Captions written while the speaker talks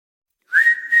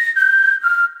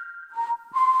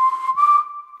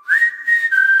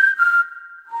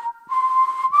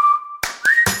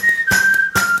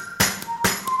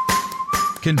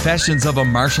Confessions of a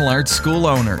Martial Arts School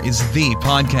Owner is the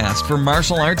podcast for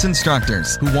martial arts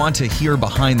instructors who want to hear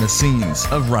behind the scenes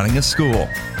of running a school.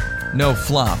 No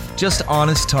fluff, just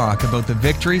honest talk about the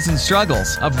victories and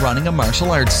struggles of running a martial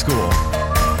arts school.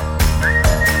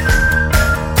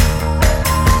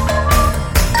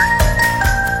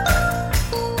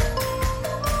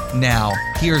 Now,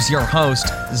 here's your host,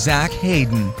 Zach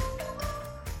Hayden.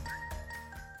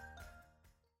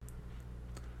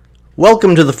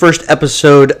 Welcome to the first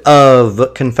episode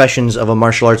of Confessions of a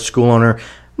Martial Arts School Owner.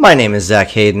 My name is Zach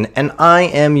Hayden, and I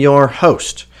am your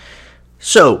host.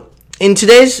 So, in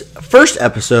today's first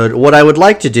episode, what I would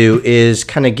like to do is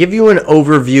kind of give you an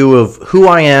overview of who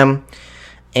I am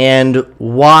and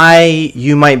why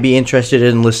you might be interested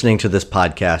in listening to this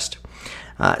podcast.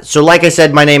 So like I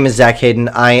said, my name is Zach Hayden.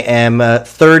 I am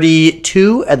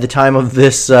 32 at the time of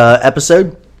this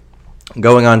episode,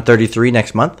 going on 33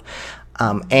 next month.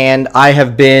 And I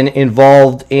have been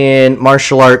involved in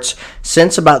martial arts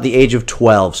since about the age of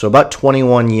 12, so about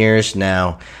 21 years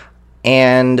now.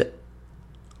 And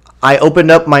I opened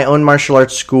up my own martial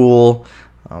arts school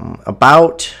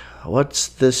about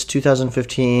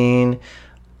 2015?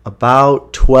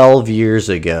 About 12 years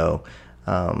ago,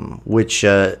 which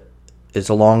is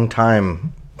a long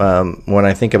time when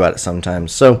I think about it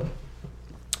sometimes. So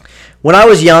when I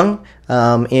was young,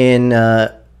 in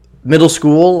middle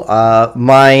school,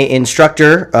 my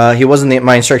instructor, he wasn't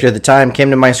my instructor at the time,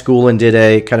 came to my school and did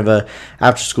a kind of a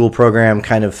after-school program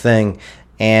kind of thing.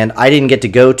 And I didn't get to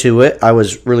go to it. I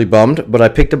was really bummed, but I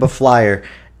picked up a flyer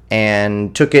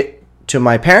and took it to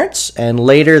my parents. And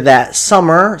later that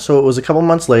summer, so it was a couple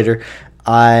months later,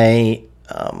 I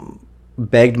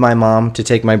begged my mom to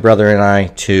take my brother and I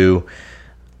to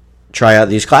try out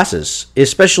these classes,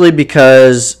 especially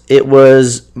because it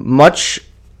was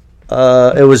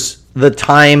it was the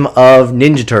time of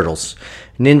Ninja Turtles.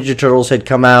 Ninja Turtles had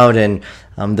come out, and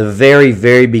the very,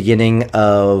 very beginning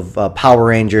of Power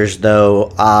Rangers,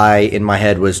 though I, in my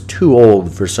head, was too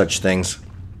old for such things.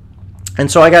 And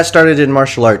so I got started in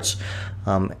martial arts,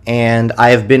 and I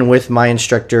have been with my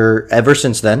instructor ever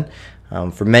since then.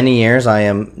 For many years. I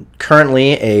am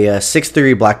currently a 6th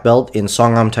degree black belt in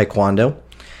Songnam Taekwondo.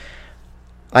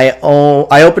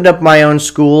 I opened up my own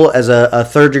school as a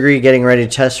 3rd degree, getting ready to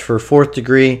test for 4th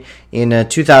degree in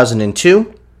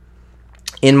 2002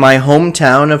 in my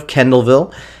hometown of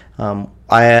Kendallville.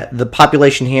 The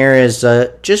population here is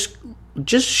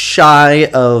just shy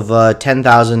of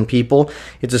 10,000 people.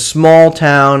 It's a small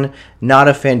town, not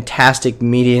a fantastic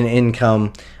median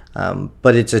income,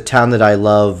 but it's a town that I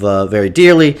love very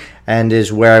dearly and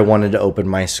is where I wanted to open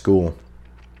my school.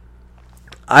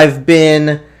 I've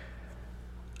been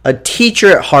a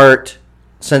teacher at heart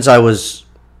since I was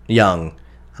young.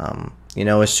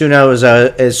 As soon as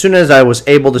I was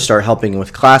able to start helping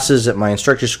with classes at my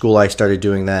instructor school, I started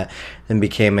doing that and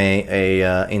became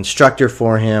a instructor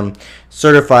for him,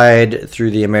 certified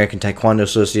through the American Taekwondo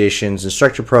Association's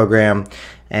instructor program,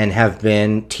 and have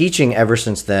been teaching ever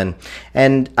since then.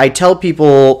 And I tell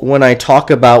people when I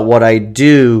talk about what I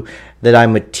do that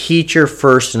I'm a teacher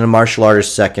first and a martial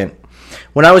artist second.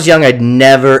 When I was young, I'd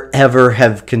never, ever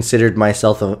have considered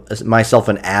myself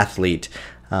an athlete.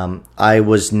 I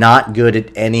was not good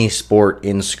at any sport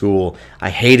in school. I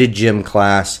hated gym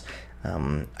class.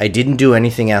 I didn't do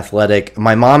anything athletic.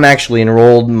 My mom actually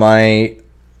enrolled my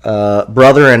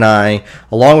brother and I,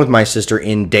 along with my sister,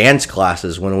 in dance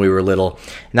classes when we were little.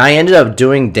 And I ended up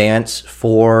doing dance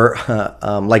for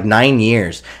like 9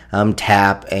 years,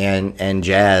 tap and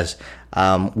jazz,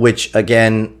 which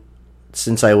again,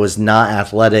 since I was not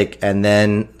athletic,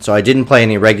 so I didn't play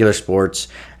any regular sports,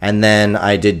 and then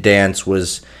I did dance,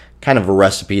 was kind of a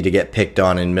recipe to get picked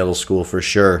on in middle school for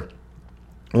sure.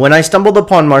 When I stumbled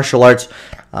upon martial arts,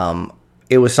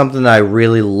 it was something that I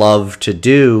really loved to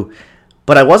do,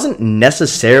 but I wasn't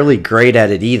necessarily great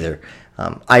at it either.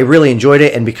 I really enjoyed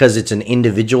it, and because it's an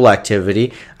individual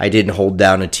activity, I didn't hold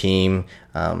down a team,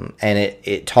 and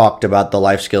it talked about the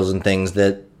life skills and things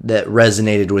that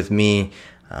resonated with me.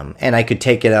 And I could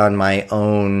take it on my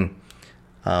own,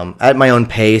 at my own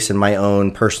pace and my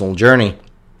own personal journey.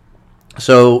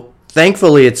 So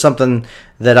thankfully, it's something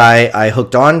that I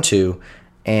hooked on to,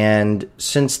 and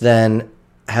since then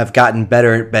have gotten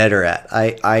better at.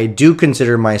 I do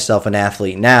consider myself an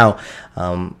athlete now,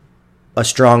 a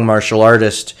strong martial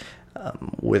artist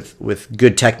with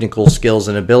good technical skills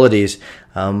and abilities,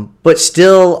 but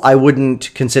still I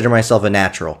wouldn't consider myself a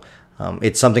natural.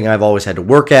 It's something I've always had to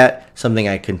work at, something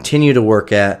I continue to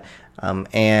work at,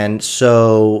 and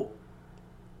so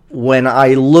when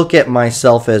I look at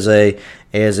myself as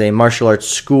a martial arts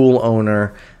school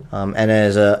owner, and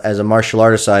as a martial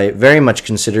artist, I very much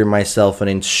consider myself an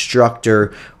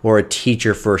instructor or a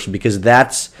teacher first, because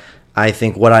that's, I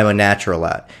think, what I'm a natural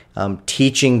at.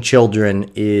 Teaching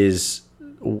children is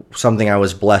something I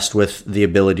was blessed with the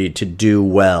ability to do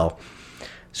well.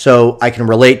 So I can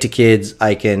relate to kids.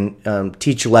 I can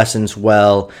teach lessons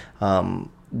well.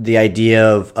 The idea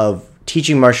of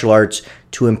teaching martial arts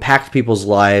to impact people's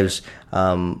lives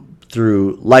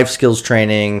through life skills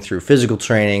training, through physical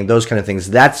training, those kind of things.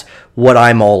 That's what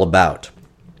I'm all about.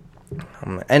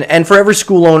 And for every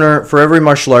school owner, for every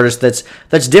martial artist,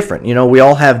 that's different. You know, we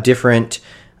all have different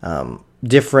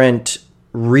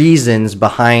reasons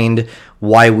behind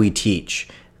why we teach.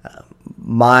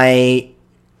 My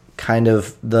kind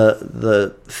of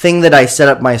the thing that I set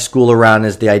up my school around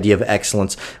is the idea of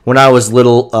excellence. When I was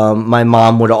little, my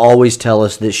mom would always tell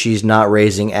us that she's not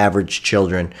raising average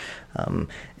children.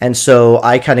 And so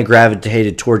I kind of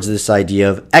gravitated towards this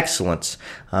idea of excellence.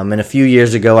 And a few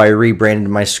years ago, I rebranded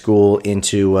my school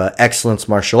into Excellence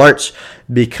Martial Arts,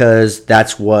 because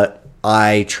that's what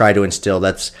I try to instill.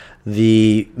 That's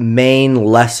the main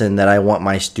lesson that I want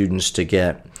my students to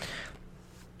get.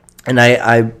 And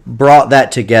I brought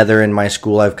that together in my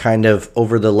school. I've kind of,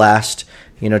 over the last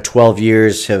 12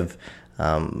 years, have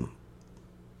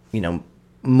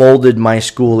molded my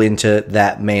school into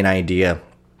that main idea.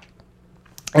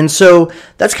 And so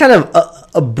that's kind of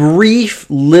a brief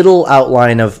little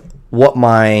outline of what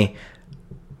my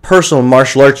personal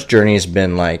martial arts journey has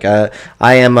been like. I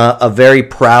am a very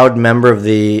proud member of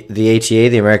the ATA,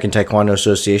 the American Taekwondo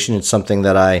Association. It's something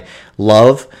that I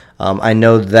love. I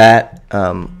know that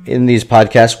in these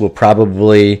podcasts will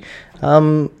probably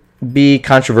be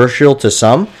controversial to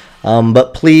some,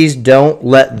 but please don't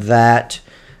let that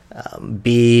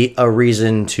be a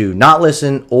reason to not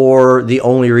listen or the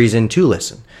only reason to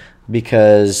listen,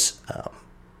 because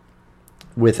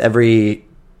with every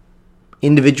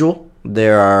individual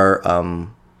there are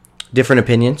different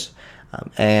opinions,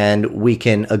 and we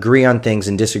can agree on things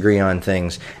and disagree on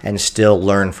things and still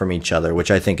learn from each other, which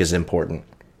I think is important.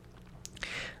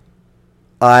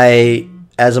 I,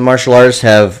 as a martial artist,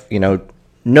 have,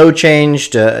 no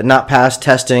changed, not passed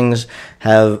testings,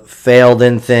 have failed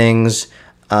in things,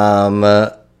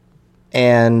 and,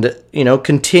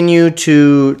 continue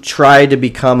to try to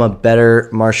become a better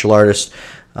martial artist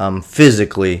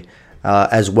physically,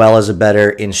 as well as a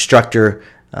better instructor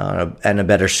and a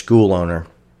better school owner.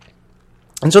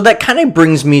 And so that kind of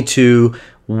brings me to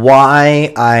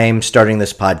why I'm starting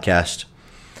this podcast.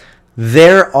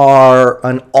 There are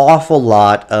an awful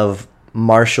lot of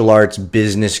martial arts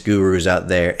business gurus out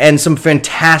there, and some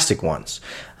fantastic ones.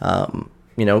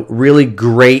 Really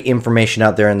great information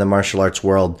out there in the martial arts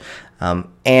world.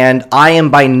 And I am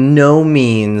by no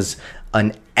means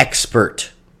an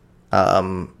expert,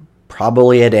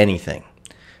 probably at anything.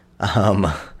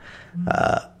 I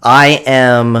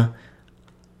am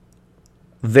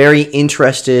very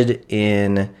interested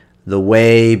in the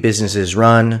way businesses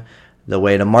run, the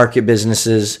way to market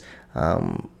businesses,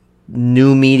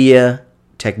 new media,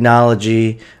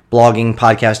 technology, blogging,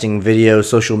 podcasting, video,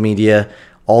 social media,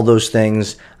 all those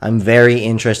things. I'm very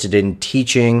interested in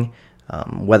teaching,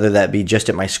 whether that be just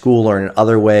at my school or in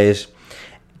other ways.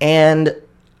 And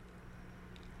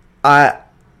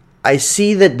I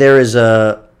see that there is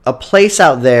a place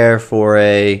out there for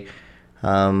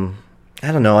an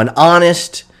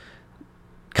honest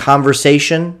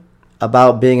conversation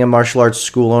about being a martial arts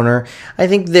school owner. I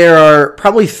think there are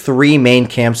probably three main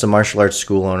camps of martial arts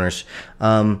school owners.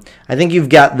 I think you've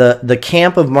got the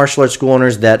camp of martial arts school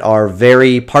owners that are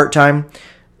very part-time.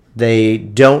 They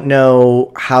don't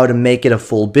know how to make it a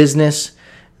full business.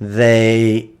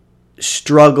 They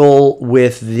struggle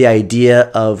with the idea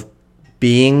of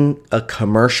being a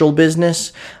commercial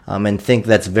business, and think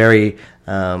that's very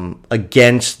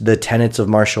against the tenets of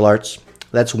martial arts.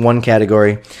 That's one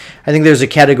category. I think there's a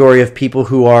category of people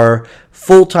who are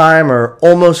full-time or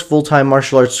almost full-time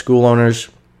martial arts school owners,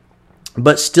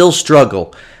 but still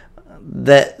struggle,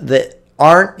 that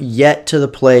aren't yet to the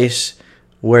place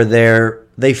where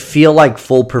they feel like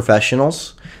full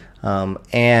professionals,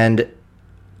 and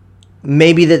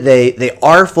maybe that they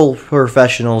are full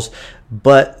professionals,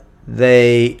 but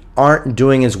they aren't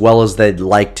doing as well as they'd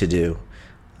like to do.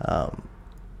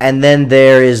 And then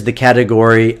there is the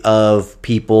category of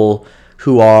people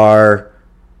who are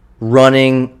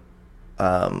running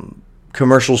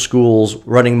commercial schools,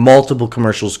 running multiple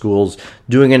commercial schools,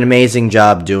 doing an amazing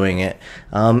job doing it.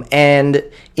 And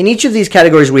in each of these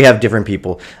categories, we have different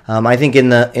people. I think in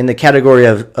the category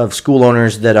of school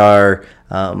owners that are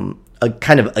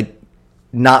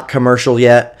not commercial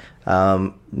yet,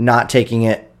 not taking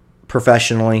it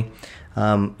professionally.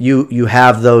 You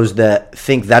have those that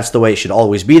think that's the way it should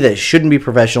always be, that it shouldn't be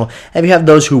professional, and you have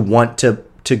those who want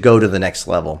to go to the next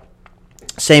level.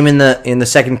 Same in the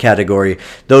second category,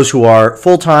 those who are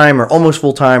full-time or almost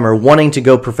full-time or wanting to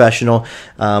go professional.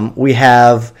 We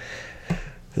have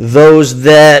those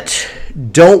that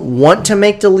don't want to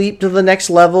make the leap to the next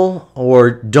level or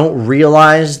don't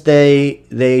realize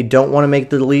they don't want to make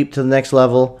the leap to the next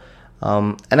level.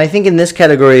 And I think in this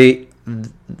category,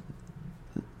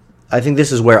 I think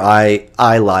this is where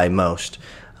I lie most.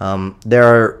 There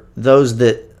are those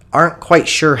that aren't quite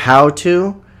sure how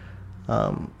to,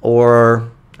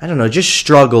 or I don't know, just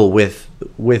struggle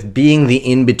with being the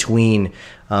in-between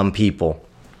people.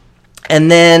 And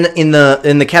then in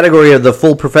the category of the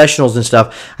full professionals and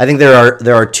stuff, I think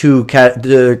there are two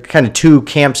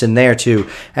camps in there too,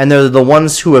 and they're the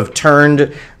ones who have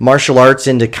turned martial arts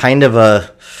into kind of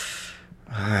a,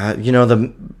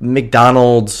 the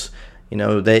McDonald's,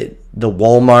 the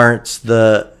Walmarts,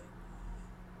 the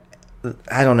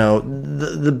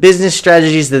business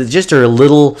strategies that just are a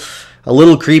little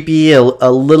creepy, a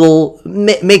little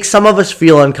make some of us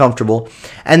feel uncomfortable.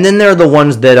 And then there are the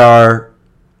ones that are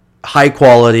high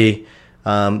quality.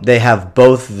 They have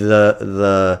both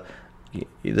the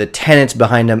tenets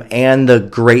behind them and the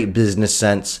great business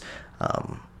sense.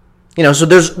 So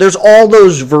there's all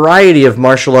those variety of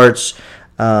martial arts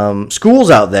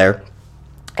schools out there,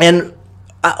 and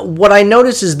what I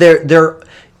notice is there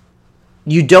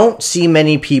you don't see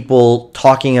many people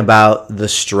talking about the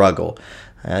struggle.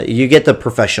 You get the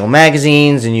professional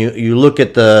magazines, and you look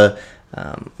at the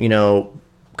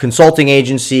consulting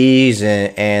agencies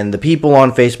and the people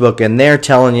on Facebook, and they're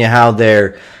telling you how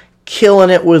they're killing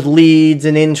it with leads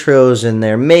and intros, and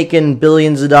they're making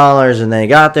billions of dollars, and they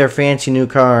got their fancy new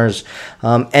cars,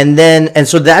 and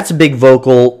so that's a big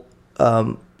vocal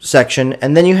section.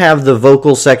 And then you have the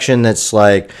vocal section that's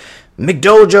like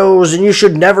McDojos, and you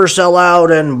should never sell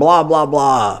out, and blah blah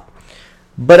blah.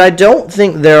 But I don't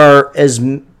think there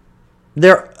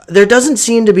doesn't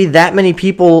seem to be that many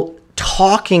people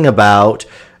talking about,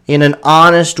 in an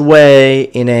honest way,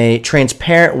 in a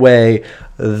transparent way,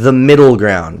 the middle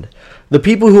ground. The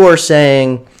people who are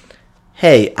saying,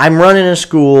 hey, I'm running a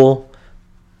school,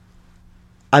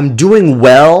 I'm doing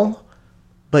well,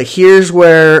 but here's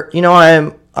where,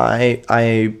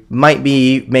 I might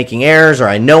be making errors, or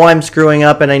I know I'm screwing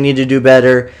up and I need to do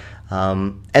better.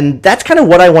 And that's kind of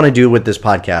what I want to do with this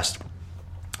podcast.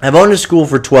 I've owned a school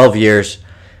for 12 years.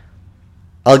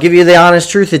 I'll give you the honest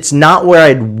truth. It's not where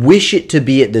I'd wish it to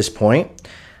be at this point.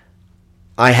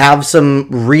 I have some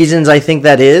reasons I think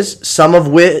that is, some of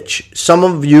which some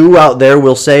of you out there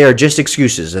will say are just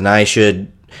excuses, and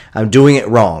I'm doing it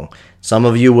wrong. Some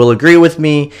of you will agree with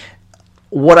me.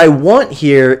 What I want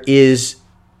here is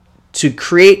to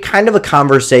create kind of a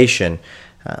conversation.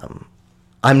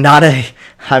 I'm not a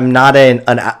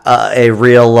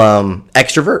real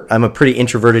extrovert. I'm a pretty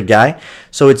introverted guy,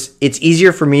 so it's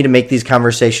easier for me to make these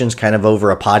conversations kind of over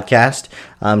a podcast,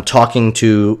 talking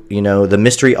to the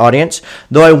mystery audience.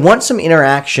 Though I want some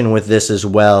interaction with this as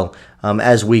well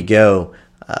as we go.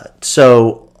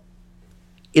 So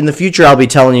in the future, I'll be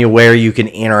telling you where you can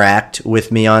interact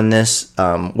with me on this,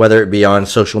 whether it be on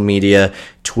social media,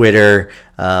 Twitter,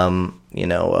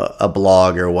 a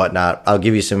blog or whatnot. I'll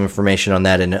give you some information on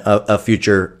that in a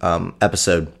future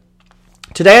episode.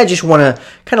 Today, I just want to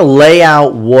kind of lay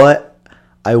out what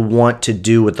I want to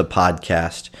do with the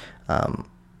podcast.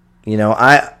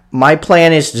 My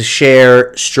plan is to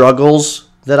share struggles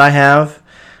that I have,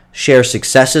 share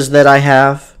successes that I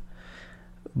have,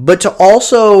 but to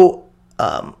also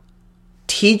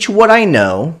teach what I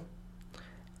know,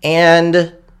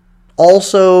 and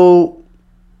also,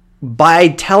 by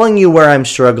telling you where I'm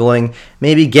struggling,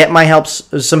 maybe get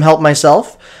some help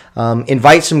myself,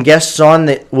 invite some guests on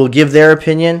that will give their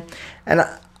opinion, and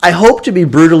I hope to be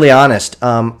brutally honest.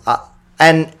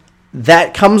 And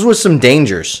that comes with some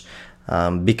dangers,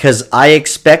 because I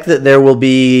expect that there will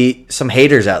be some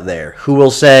haters out there who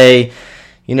will say,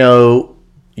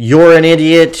 you're an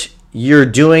idiot, you're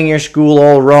doing your school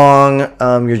all wrong,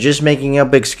 you're just making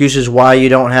up excuses why you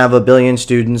don't have 1 billion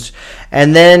students,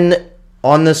 and then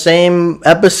on the same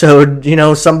episode,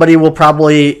 somebody will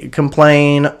probably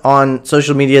complain on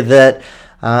social media that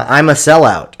I'm a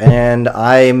sellout and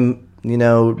I'm,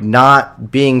 not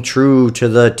being true to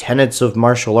the tenets of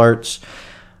martial arts.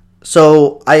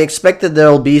 So I expect that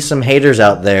there'll be some haters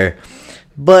out there.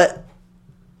 But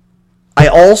I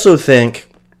also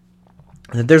think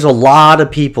that there's a lot of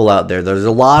people out there, there's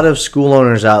a lot of school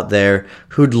owners out there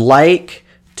who'd like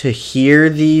to hear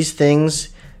these things,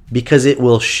 because it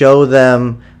will show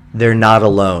them they're not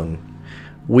alone.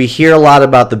 We hear a lot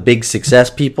about the big success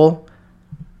people,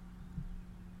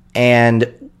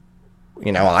 and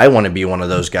I want to be one of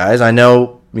those guys. I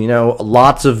know,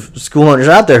 lots of school owners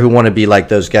out there who want to be like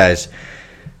those guys.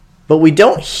 But we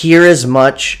don't hear as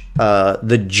much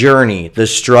the journey, the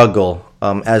struggle,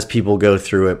 as people go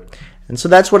through it. And so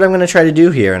that's what I'm going to try to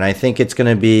do here. And I think it's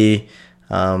going to be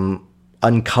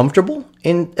uncomfortable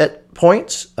at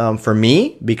points for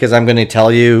me, because I'm going to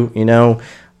tell you,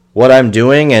 what I'm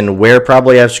doing and where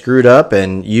probably I've screwed up.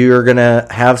 And you're going to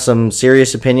have some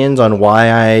serious opinions on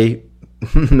why I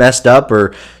messed up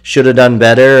or should have done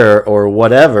better or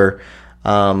whatever.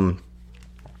 And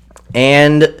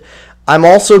I'm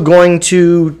also going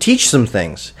to teach some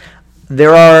things.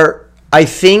 I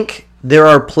think there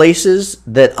are places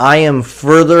that I am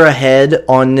further ahead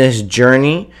on this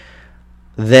journey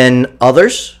than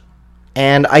others.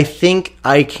 And I think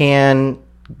I can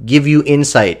give you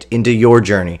insight into your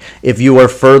journey if you are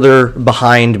further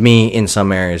behind me in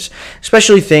some areas,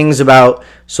 especially things about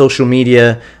social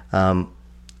media,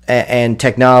 and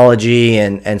technology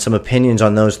and some opinions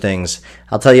on those things.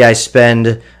 I'll tell you, I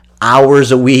spend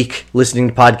hours a week listening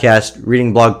to podcasts,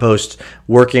 reading blog posts,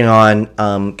 working on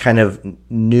kind of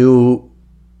new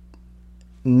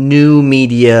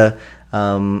media,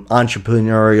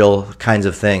 entrepreneurial kinds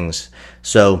of things.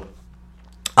 So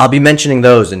I'll be mentioning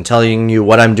those and telling you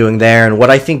what I'm doing there and what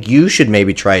I think you should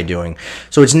maybe try doing.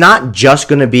 So it's not just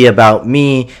going to be about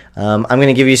me. I'm going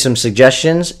to give you some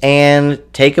suggestions, and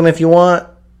take them if you want.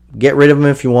 Get rid of them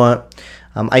if you want.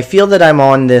 I feel that I'm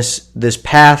on this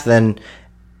path, and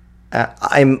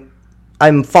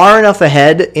I'm far enough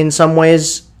ahead in some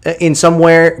ways,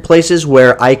 places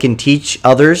where I can teach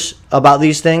others about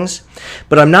these things,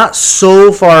 but I'm not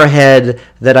so far ahead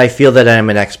that I feel that I'm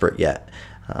an expert yet.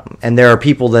 And there are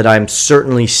people that I'm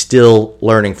certainly still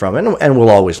learning from, and will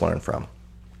always learn from.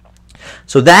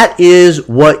 So that is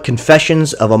what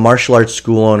Confessions of a Martial Arts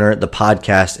School Owner, the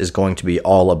podcast, is going to be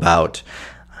all about.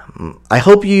 I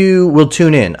hope you will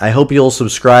tune in. I hope you'll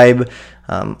subscribe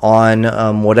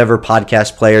on whatever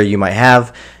podcast player you might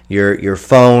have, your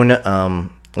phone.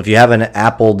 If you have an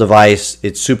Apple device,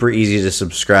 it's super easy to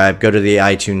subscribe. Go to the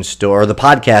iTunes store or the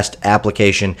podcast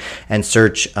application and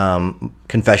search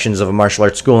Confessions of a Martial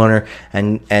Arts School Owner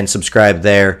and subscribe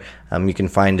there. You can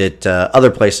find it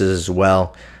other places as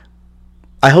well.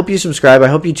 I hope you subscribe. I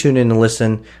hope you tune in and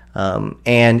listen.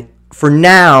 And for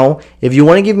now, if you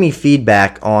want to give me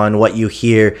feedback on what you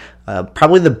hear,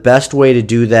 probably the best way to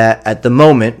do that at the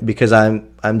moment, because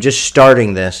I'm just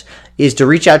starting this, is to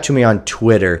reach out to me on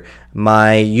Twitter.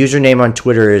 My username on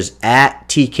Twitter is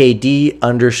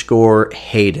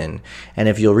 @TKD_Hayden. And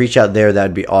if you'll reach out there, that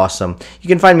would be awesome. You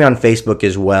can find me on Facebook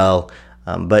as well,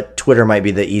 but Twitter might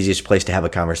be the easiest place to have a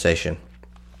conversation.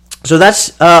 So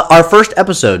that's our first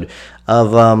episode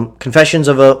of Confessions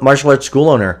of a Martial Arts School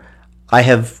Owner. I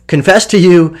have confessed to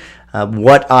you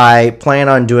what I plan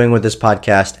on doing with this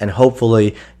podcast, and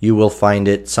hopefully you will find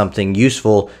it something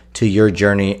useful to your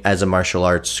journey as a martial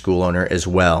arts school owner as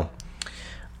well.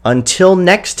 Until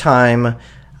next time,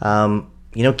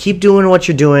 keep doing what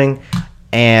you're doing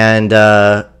and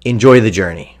enjoy the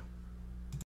journey.